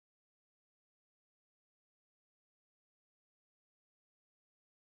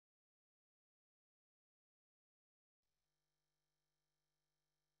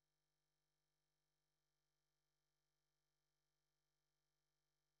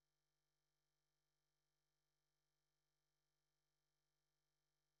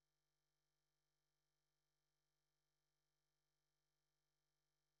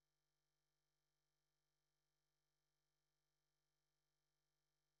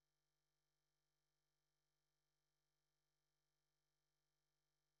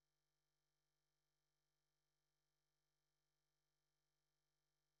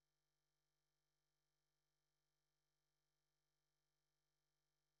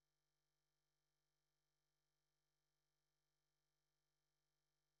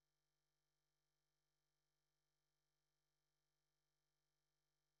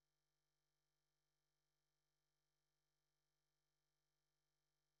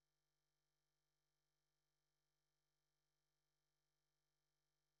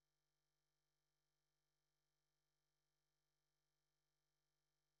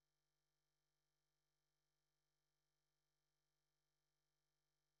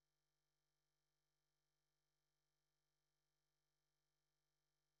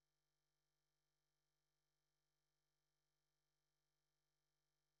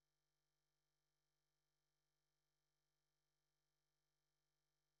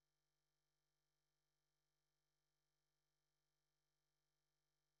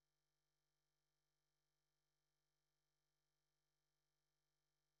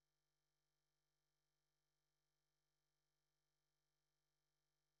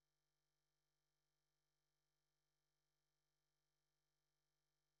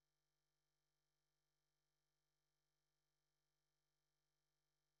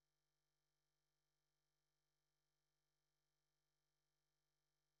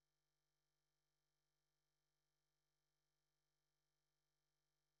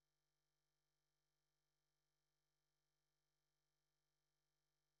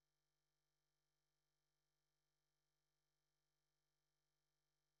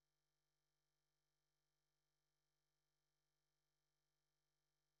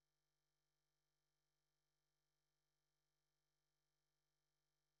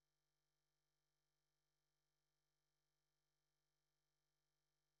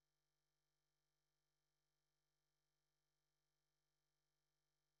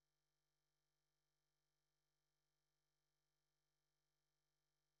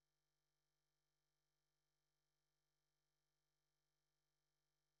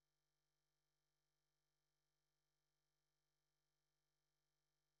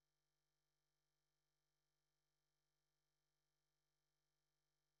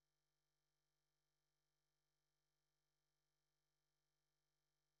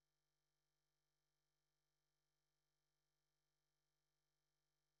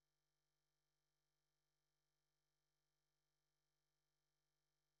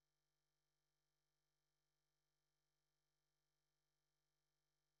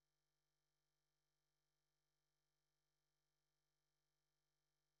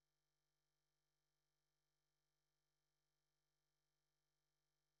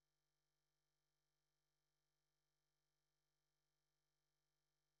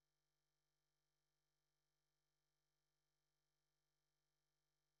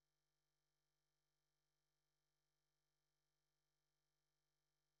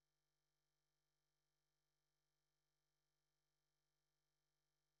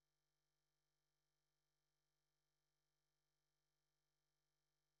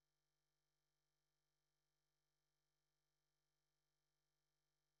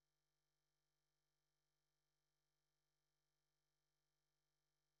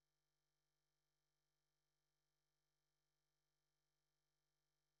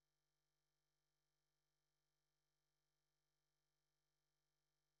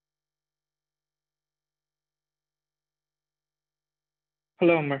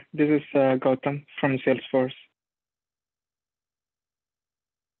Hello, Amar. This is Gautam from Salesforce.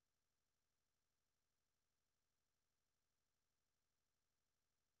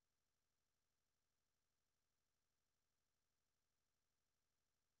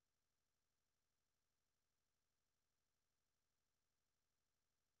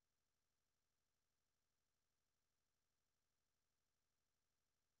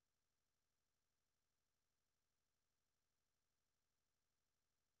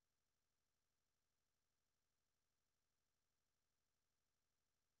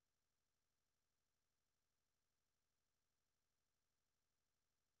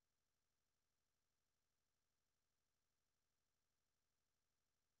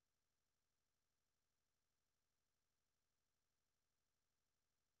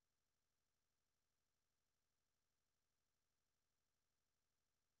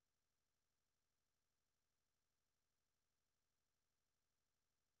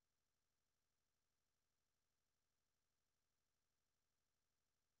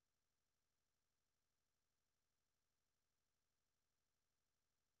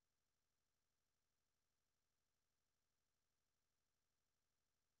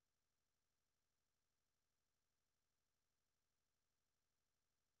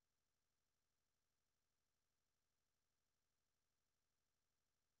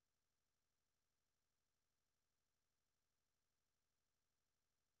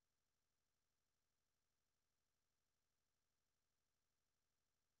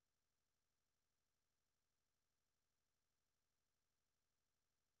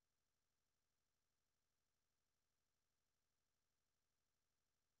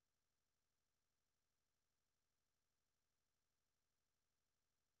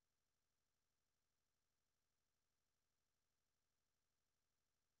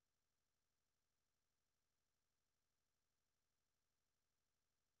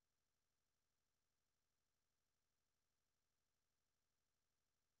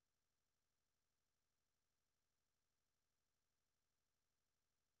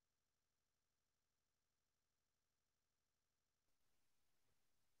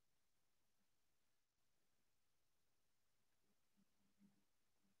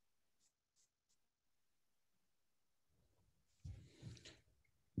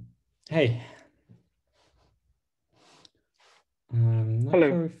 Hey, I'm not Hello.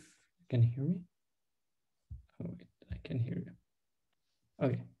 sure if you can hear me. Oh, wait, I can hear you.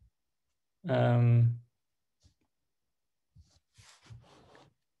 Okay.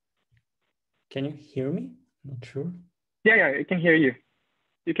 Can you hear me? Not sure. Yeah, I can hear you.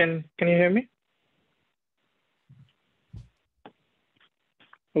 Can you hear me?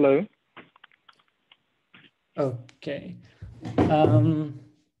 Hello. Okay.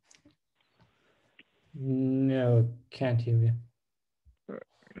 No, can't hear you.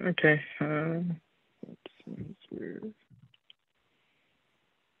 Okay. That's weird.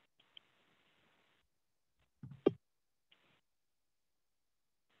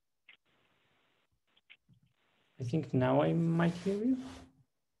 I think now I might hear you.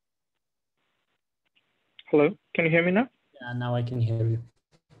 Hello. Can you hear me now? Yeah, now I can hear you.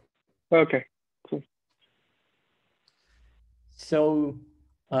 Okay. Cool. So,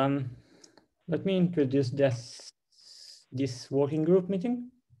 let me introduce this working group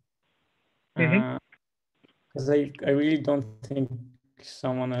meeting. Because I really don't think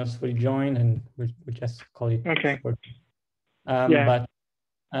someone else will join, and we just call it short. Yeah.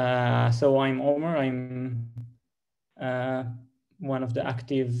 But so I'm Omar. I'm one of the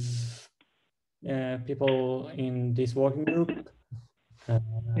active people in this working group.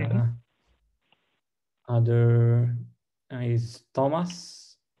 Other is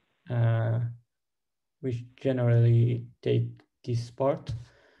Thomas, which generally take this part.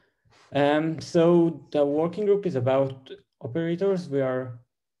 So the working group is about operators. We are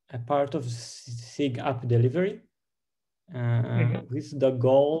a part of SIG app delivery with the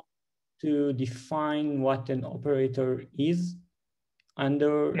goal to define what an operator is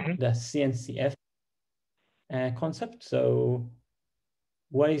under the CNCF concept. So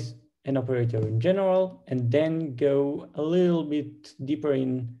what is an operator in general, and then go a little bit deeper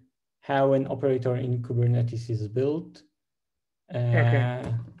in how an operator in Kubernetes is built.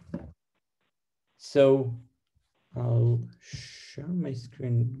 So I'll share my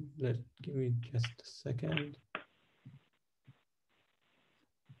screen. Give me just a second.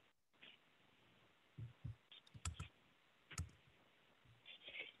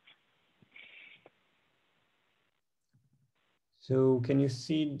 So can you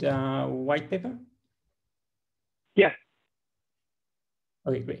see the white paper? Yeah.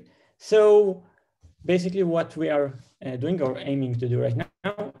 Okay, great. So basically what we are doing or aiming to do right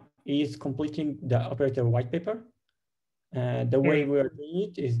now is completing the operator white paper. The way we are doing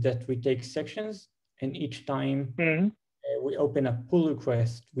it is that we take sections, and each time we open a pull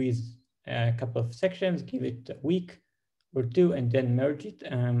request with a couple of sections, give it a week or two, and then merge it.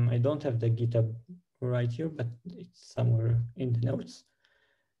 I don't have the GitHub right here, but it's somewhere in the notes.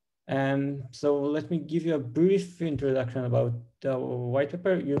 So let me give you a brief introduction about the white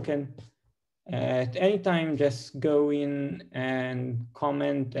paper. You can at any time just go in and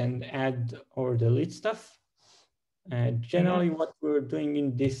comment and add or delete stuff. Generally, what we're doing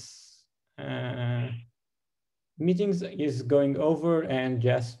in this meetings is going over and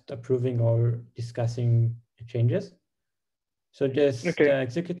just approving or discussing changes. So just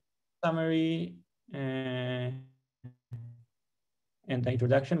executive summary and the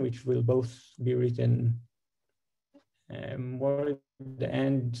introduction, which will both be written more at the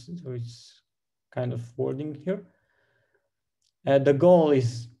end, so it's kind of wording here. The goal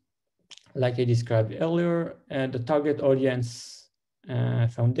is, like I described earlier, the target audience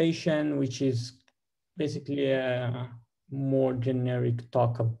foundation, which is basically a more generic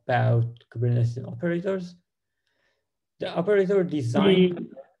talk about Kubernetes and operators. The operator design.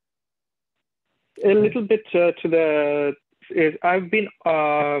 A little bit to the is I've been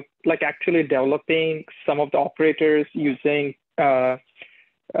like actually developing some of the operators using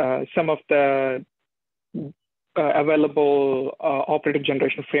some of the available operator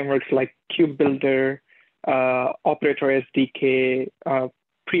generation frameworks like Cube Builder, Operator SDK,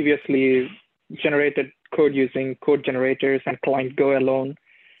 previously generated code using code generators and client Go alone.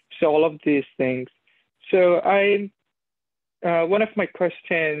 So all of these things. So one of my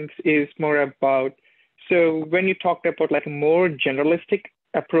questions is more about, so when you talked about like a more generalistic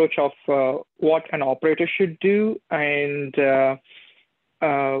approach of what an operator should do and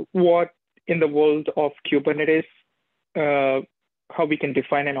what in the world of Kubernetes, how we can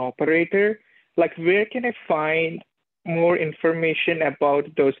define an operator, like where can I find more information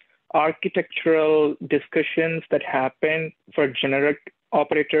about those architectural discussions that happen for generic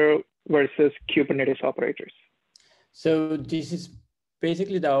operator versus Kubernetes operators? So this is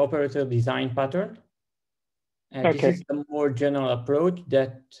basically the operator design pattern. This is a more general approach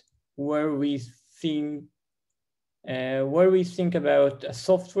that where we think about a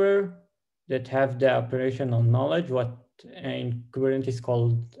software that have the operational knowledge, what in Kubernetes is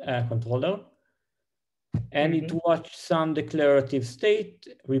called a controller, and it watch some declarative state,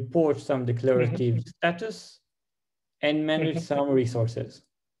 report some declarative status, and manage some resources.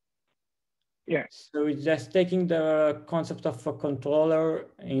 Yeah. So it's just taking the concept of a controller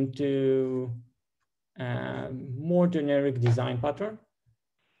into more generic design pattern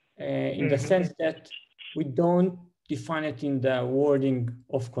in the sense that we don't define it in the wording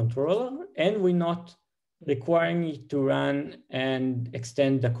of controller, and we're not requiring it to run and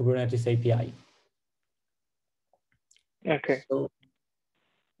extend the Kubernetes API. Okay. So,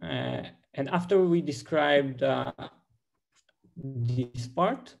 and after we described this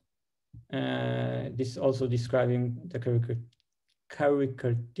part, this also describing the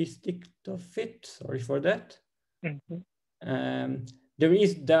characteristic of it, sorry for that. There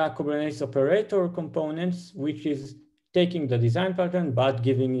is the Kubernetes operator components, which is taking the design pattern, but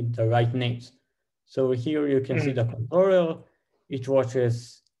giving it the right names. So here you can see the controller, it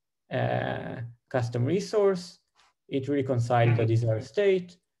watches custom resource, it reconciles the desired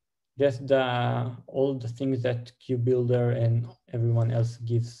state, just all the things that KubeBuilder and everyone else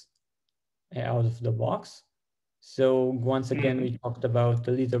gives out of the box. So once again, we talked about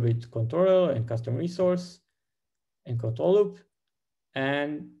a little bit controller and custom resource and control loop.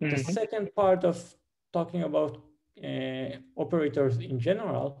 And the second part of talking about operators in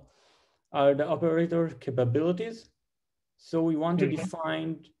general are the operator capabilities. So we want to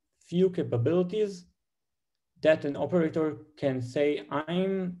define few capabilities that an operator can say,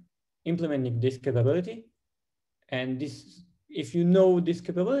 I'm implementing this capability. And this, if you know this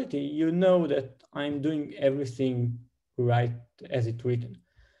capability, you know that I'm doing everything right as it's written.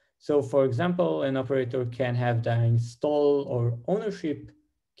 So for example, an operator can have the install or ownership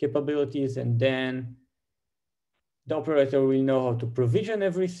capabilities, and then the operator will know how to provision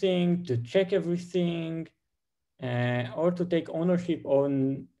everything, to check everything, or to take ownership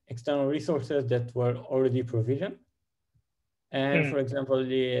on external resources that were already provisioned. And for example,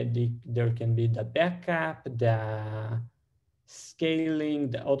 there can be the backup, the scaling,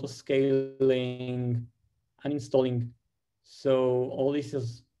 the auto scaling, uninstalling. So all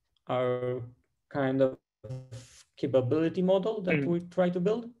these are kind of capability model that we try to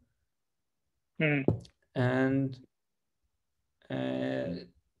build. And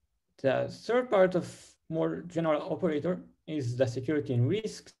the The third part of more general operator is the security and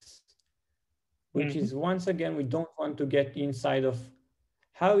risks, which is once again, we don't want to get inside of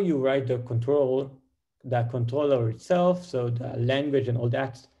how you write the controller itself, so the language and all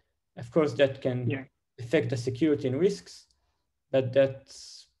that. Of course, that can affect the security and risks, but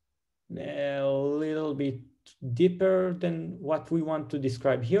that's a little bit deeper than what we want to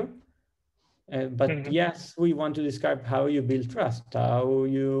describe here. But yes, we want to describe how you build trust, how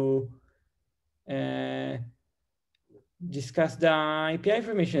you discuss the API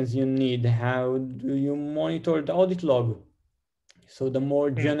permissions you need, how do you monitor the audit log. So the more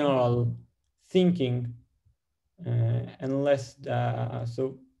general thinking, unless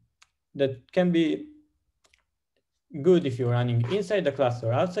so that can be good if you're running inside the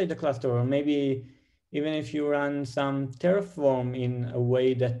cluster, outside the cluster, or maybe even if you run some Terraform in a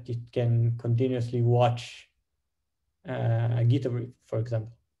way that it can continuously watch GitHub, for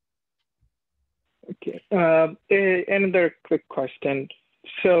example. Okay. Another quick question.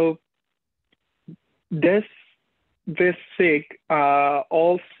 So does this SIG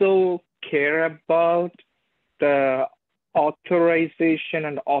also care about the authorization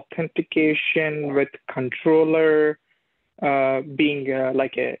and authentication with controller being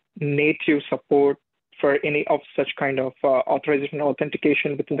like a native support for any of such kind of authorization and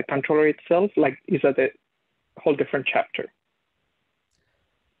authentication within the controller itself? Like, is that a whole different chapter?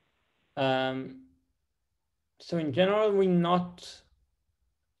 So in general, we're not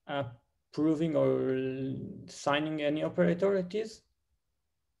approving or signing any operator it is.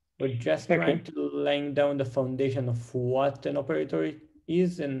 We're just trying to laying down the foundation of what an operator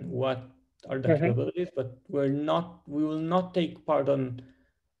is and what are the capabilities, but we will not take part on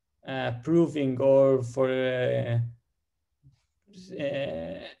proving or for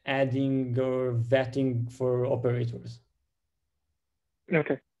adding or vetting for operators.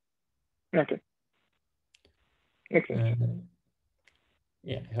 Okay. Excellent.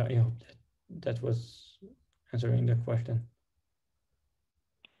 Yeah, I hope that was answering the question.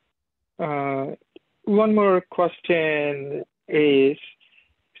 One more question is,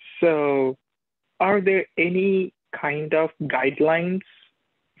 so are there any kind of guidelines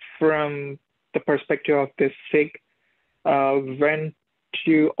from the perspective of this SIG when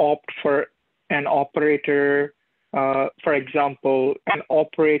to opt for an operator? For example, an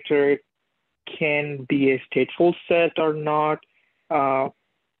operator can be a stateful set or not?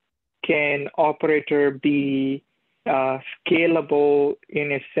 Can operator be scalable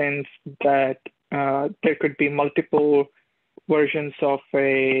in a sense that there could be multiple versions of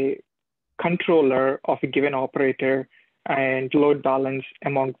a controller of a given operator and load balance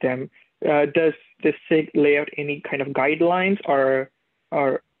among them? Does the SIG lay out any kind of guidelines, or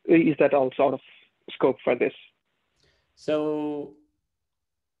is that also out of scope for this? So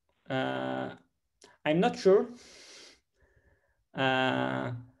I'm not sure.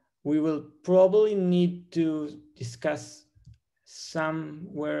 We will probably need to discuss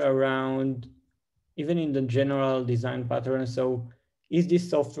somewhere around, even in the general design pattern. So is this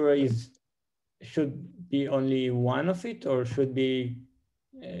software should be only one of it, or should be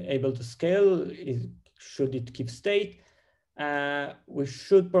able to scale? Should it keep state? We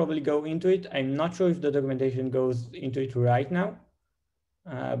should probably go into it. I'm not sure if the documentation goes into it right now,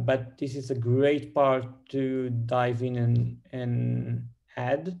 but this is a great part to dive in and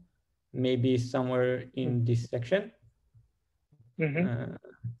add, maybe somewhere in this section.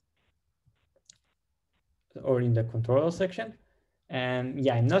 Or in the controller section. And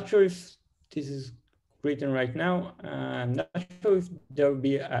yeah, I'm not sure if this is written right now. I'm not sure if there will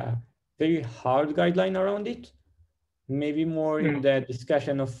be a very hard guideline around it. Maybe more in the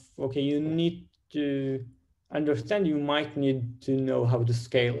discussion of, okay, you need to understand, you might need to know how to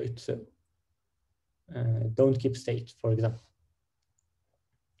scale it. So don't keep state, for example.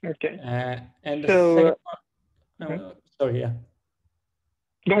 Okay. And the second part, sorry, yeah.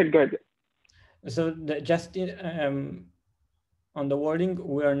 Go ahead. So just on the wording,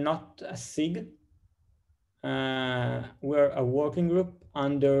 we are not a SIG. We're a working group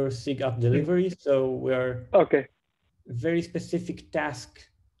under SIG app delivery. So we're very specific task.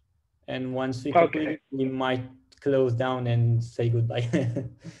 And once we complete it, we might close down and say goodbye.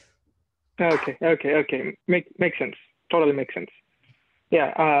 Okay. Makes sense. Totally makes sense.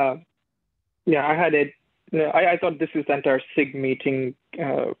 Yeah. I had it. I thought this is the entire SIG meeting.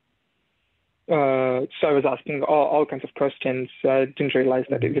 So I was asking all kinds of questions. Didn't realize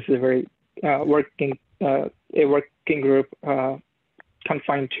that this is a very working group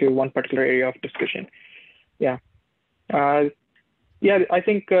confined to one particular area of discussion. Yeah. I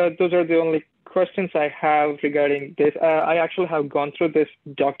think those are the only questions I have regarding this. I actually have gone through this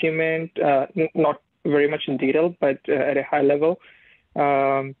document, not very much in detail, but at a high level.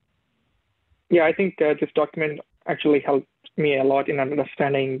 Yeah, I think this document actually helped me a lot in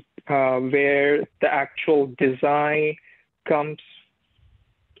understanding where the actual design comes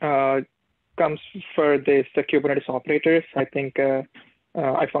comes for this the Kubernetes operators. I think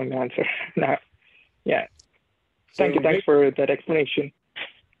I found the answer now. Yeah. Thank you. Thanks for that explanation.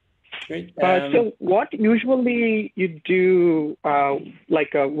 Great. So what usually you do,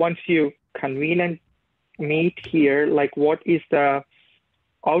 once you convene and meet here, like what is the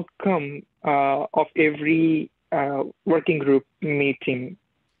outcome of every working group meeting?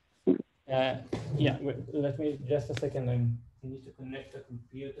 Yeah, let me just a second. I need to connect the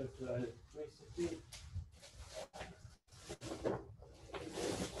computer to electricity.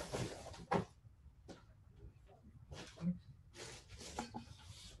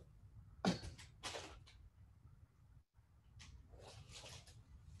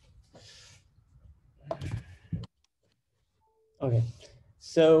 Okay,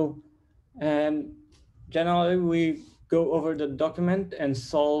 so generally we go over the document and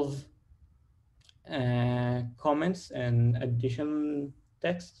solve comments and additional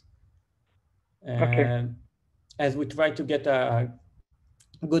text. Okay. As we try to get a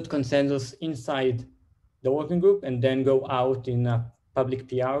good consensus inside the working group and then go out in a public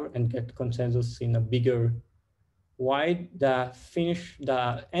PR and get consensus in a bigger wide.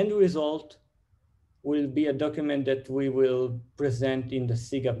 The end result will be a document that we will present in the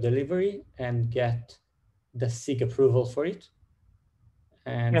SIG app delivery and get the SIG approval for it.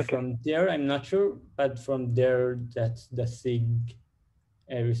 And from there, I'm not sure, but from there, that's the SIG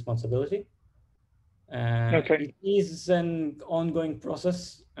responsibility. It is an ongoing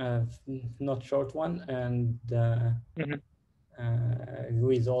process, not short one, and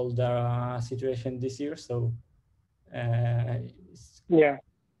with all the situation this year, so it's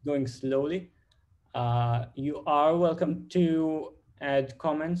going slowly. You are welcome to add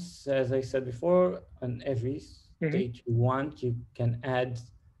comments, as I said before, on every stage you want. You can add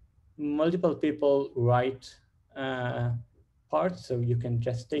multiple people write parts, so you can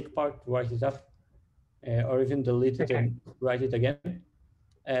just take part, write it up, or even delete it and write it again.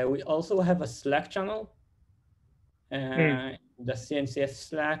 We also have a Slack channel, the CNCF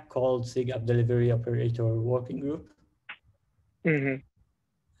Slack called SIG App Delivery Operator Working Group.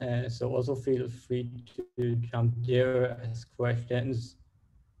 So also feel free to jump there, ask questions.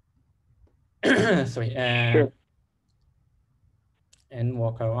 Sorry, sure. And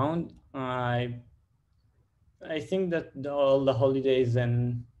walk around. I think that all the holidays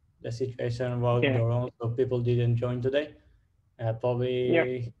and the situation about their own, so people didn't join today.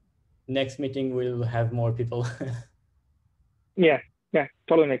 Probably next meeting we'll have more people. Yeah,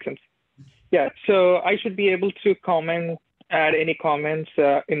 totally makes sense. Yeah, so I should be able to add any comments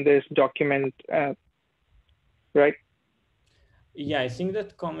in this document, right? Yeah, I think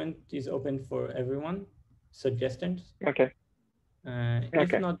that comment is open for everyone, suggestions. Okay.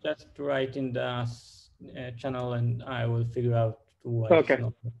 If not, just write in the channel and I will figure out why it's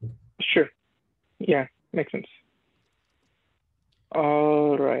not working. Sure. Yeah, makes sense.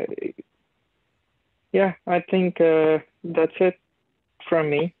 All right. Yeah, I think that's it from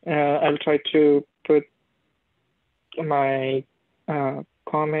me. I'll try to put my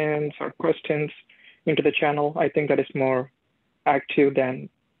comments or questions into the channel. I think that is more active than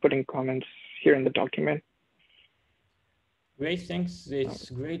putting comments here in the document. Great, thanks. It's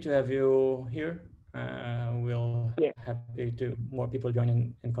great to have you here. We'll happy to more people join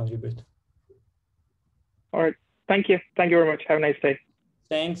in and contribute. All right. Thank you. Thank you very much. Have a nice day.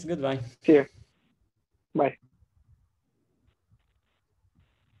 Thanks. Goodbye. See you. Bye.